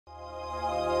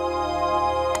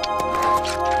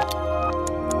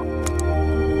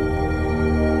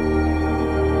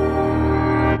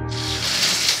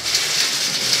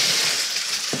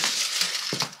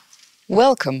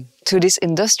Welcome to this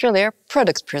Industrial Air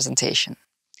product presentation.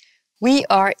 We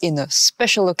are in a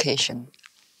special location,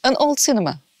 an old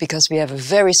cinema, because we have a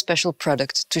very special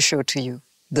product to show to you.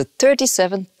 The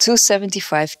 37 to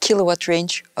 75 kilowatt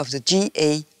range of the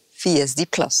GA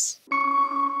VSD Plus.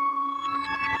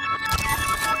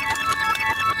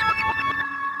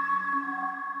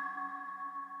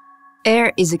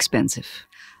 Air is expensive.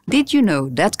 Did you know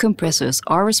that compressors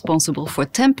are responsible for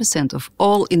 10% of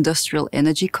all industrial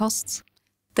energy costs?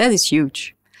 That is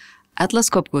huge. Atlas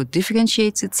Copco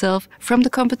differentiates itself from the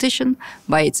competition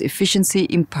by its efficiency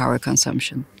in power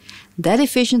consumption. That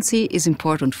efficiency is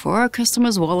important for our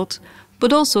customers' wallet,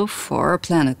 but also for our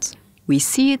planet. We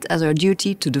see it as our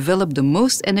duty to develop the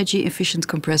most energy-efficient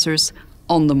compressors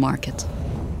on the market.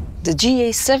 The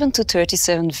GA 7 to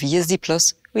 37 VSD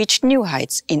Plus reached new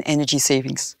heights in energy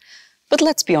savings. But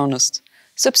let's be honest,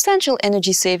 substantial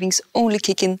energy savings only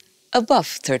kick in above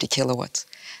 30 kilowatts.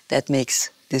 That makes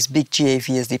this big GA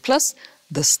VSD Plus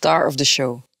the star of the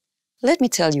show. Let me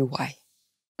tell you why.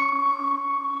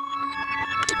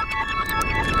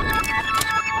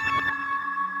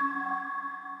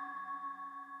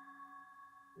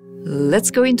 Let's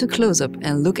go into close-up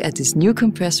and look at this new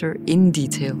compressor in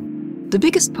detail. The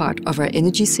biggest part of our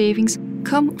energy savings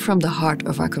come from the heart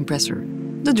of our compressor,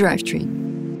 the drivetrain.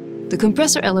 The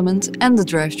compressor element and the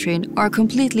drivetrain are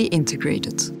completely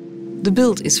integrated. The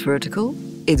build is vertical,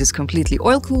 it is completely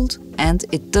oil-cooled, and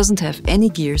it doesn't have any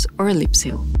gears or a lip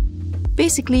seal.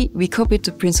 Basically, we copied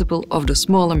the principle of the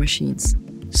smaller machines,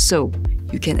 so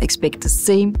you can expect the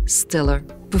same stellar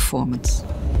performance.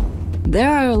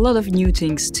 There are a lot of new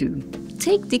things too.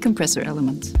 Take the compressor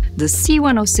element. The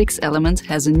C106 element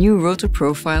has a new rotor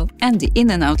profile and the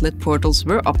in- and outlet portals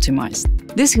were optimized.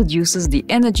 This reduces the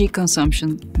energy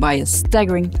consumption by a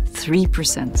staggering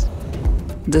 3%.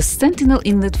 The Sentinel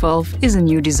inlet valve is a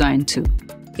new design too.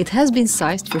 It has been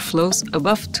sized for flows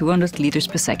above 200 liters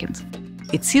per second.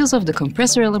 It seals off the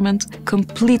compressor element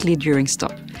completely during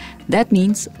stop. That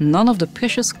means none of the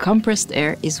precious compressed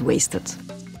air is wasted.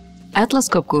 Atlas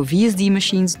Copco VSD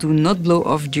machines do not blow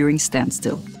off during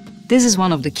standstill. This is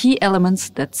one of the key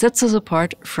elements that sets us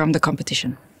apart from the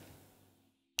competition.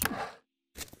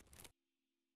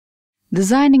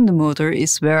 Designing the motor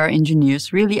is where our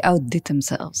engineers really outdid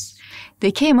themselves. They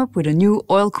came up with a new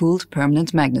oil-cooled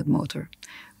permanent magnet motor.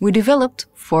 We developed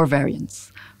 4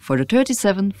 variants for the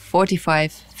 37,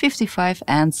 45, 55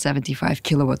 and 75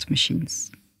 kilowatt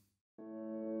machines.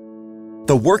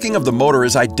 The working of the motor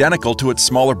is identical to its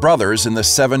smaller brothers in the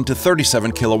 7 to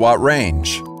 37 kilowatt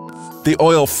range. The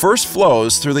oil first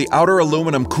flows through the outer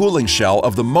aluminum cooling shell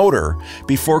of the motor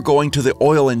before going to the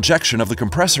oil injection of the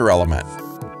compressor element.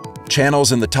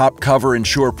 Channels in the top cover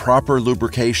ensure proper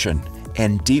lubrication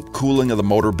and deep cooling of the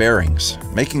motor bearings,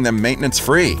 making them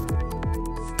maintenance-free.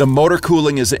 The motor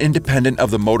cooling is independent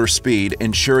of the motor speed,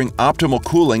 ensuring optimal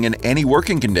cooling in any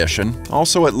working condition,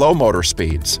 also at low motor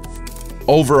speeds.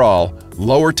 Overall,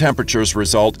 lower temperatures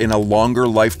result in a longer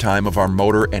lifetime of our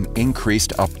motor and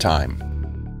increased uptime.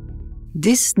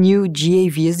 This new GA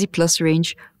VSD Plus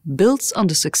range builds on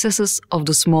the successes of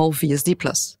the small VSD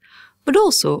Plus, but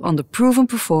also on the proven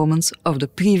performance of the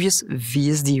previous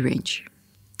VSD range.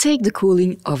 Take the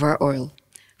cooling of our oil.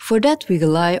 For that we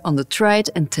rely on the tried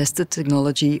and tested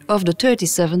technology of the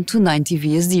 37 to 90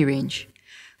 VSD range.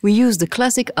 We use the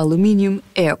classic aluminium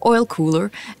air-oil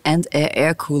cooler and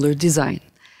air-air cooler design.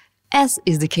 As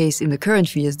is the case in the current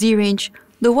VSD range,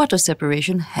 the water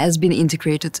separation has been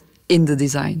integrated in the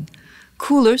design.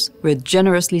 Coolers were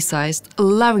generously sized,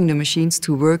 allowing the machines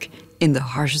to work in the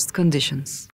harshest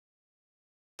conditions.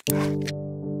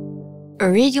 A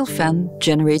radial fan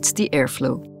generates the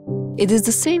airflow. It is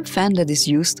the same fan that is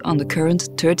used on the current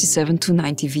 37 to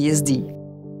 90 VSD.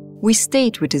 We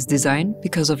stayed with this design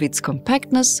because of its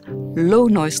compactness, low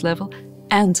noise level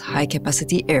and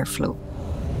high-capacity airflow.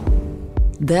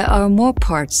 There are more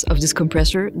parts of this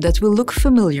compressor that will look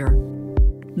familiar.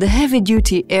 The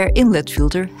heavy-duty air inlet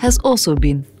filter has also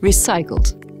been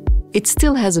recycled. It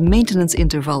still has a maintenance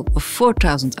interval of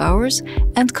 4,000 hours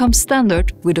and comes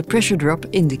standard with a pressure drop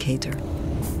indicator.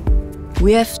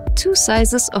 We have 2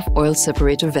 sizes of oil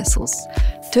separator vessels,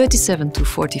 37 to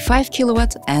 45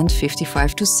 kilowatt and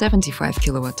 55 to 75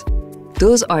 kilowatt.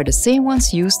 Those are the same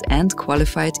ones used and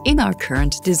qualified in our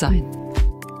current design.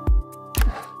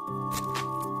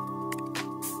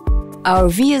 Our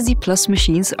VSD Plus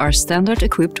machines are standard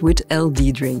equipped with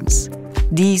LD drains.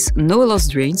 These no-loss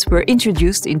drains were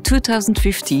introduced in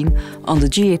 2015 on the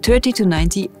GA 30 to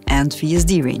 90 and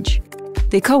VSD range.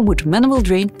 They come with manual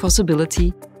drain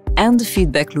possibility and the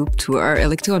feedback loop to our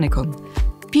electronicon.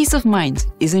 Peace of mind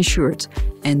is ensured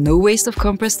and no waste of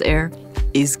compressed air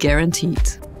is guaranteed.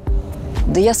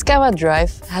 The Yaskawa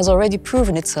drive has already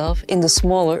proven itself in the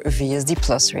smaller VSD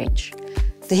Plus range.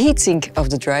 The heatsink of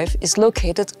the drive is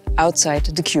located outside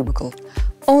the cubicle.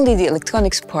 Only the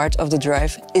electronics part of the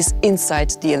drive is inside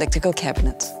the electrical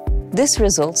cabinet. This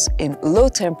results in low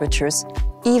temperatures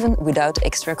even without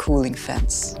extra cooling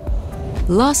fans.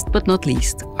 Last but not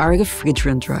least, our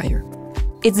refrigerant dryer.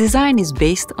 Its design is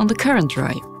based on the current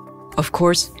dryer. Of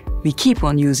course, we keep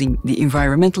on using the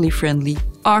environmentally friendly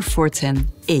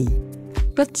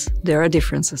R410A. But there are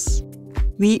differences.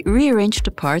 We rearranged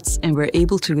the parts and were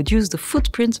able to reduce the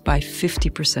footprint by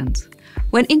 50%.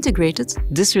 When integrated,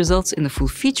 this results in a full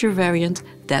feature variant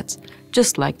that,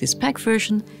 just like this pack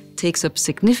version, takes up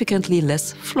significantly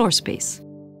less floor space.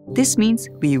 This means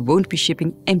we won't be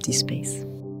shipping empty space.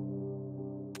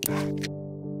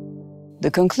 The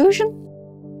conclusion?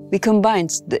 We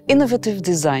combined the innovative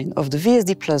design of the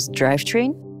VSD Plus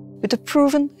drivetrain with the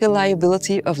proven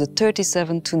reliability of the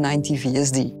 37-90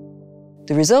 VSD.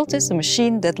 The result is a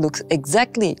machine that looks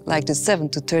exactly like the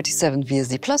 7-37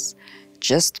 VSD Plus,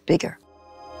 just bigger.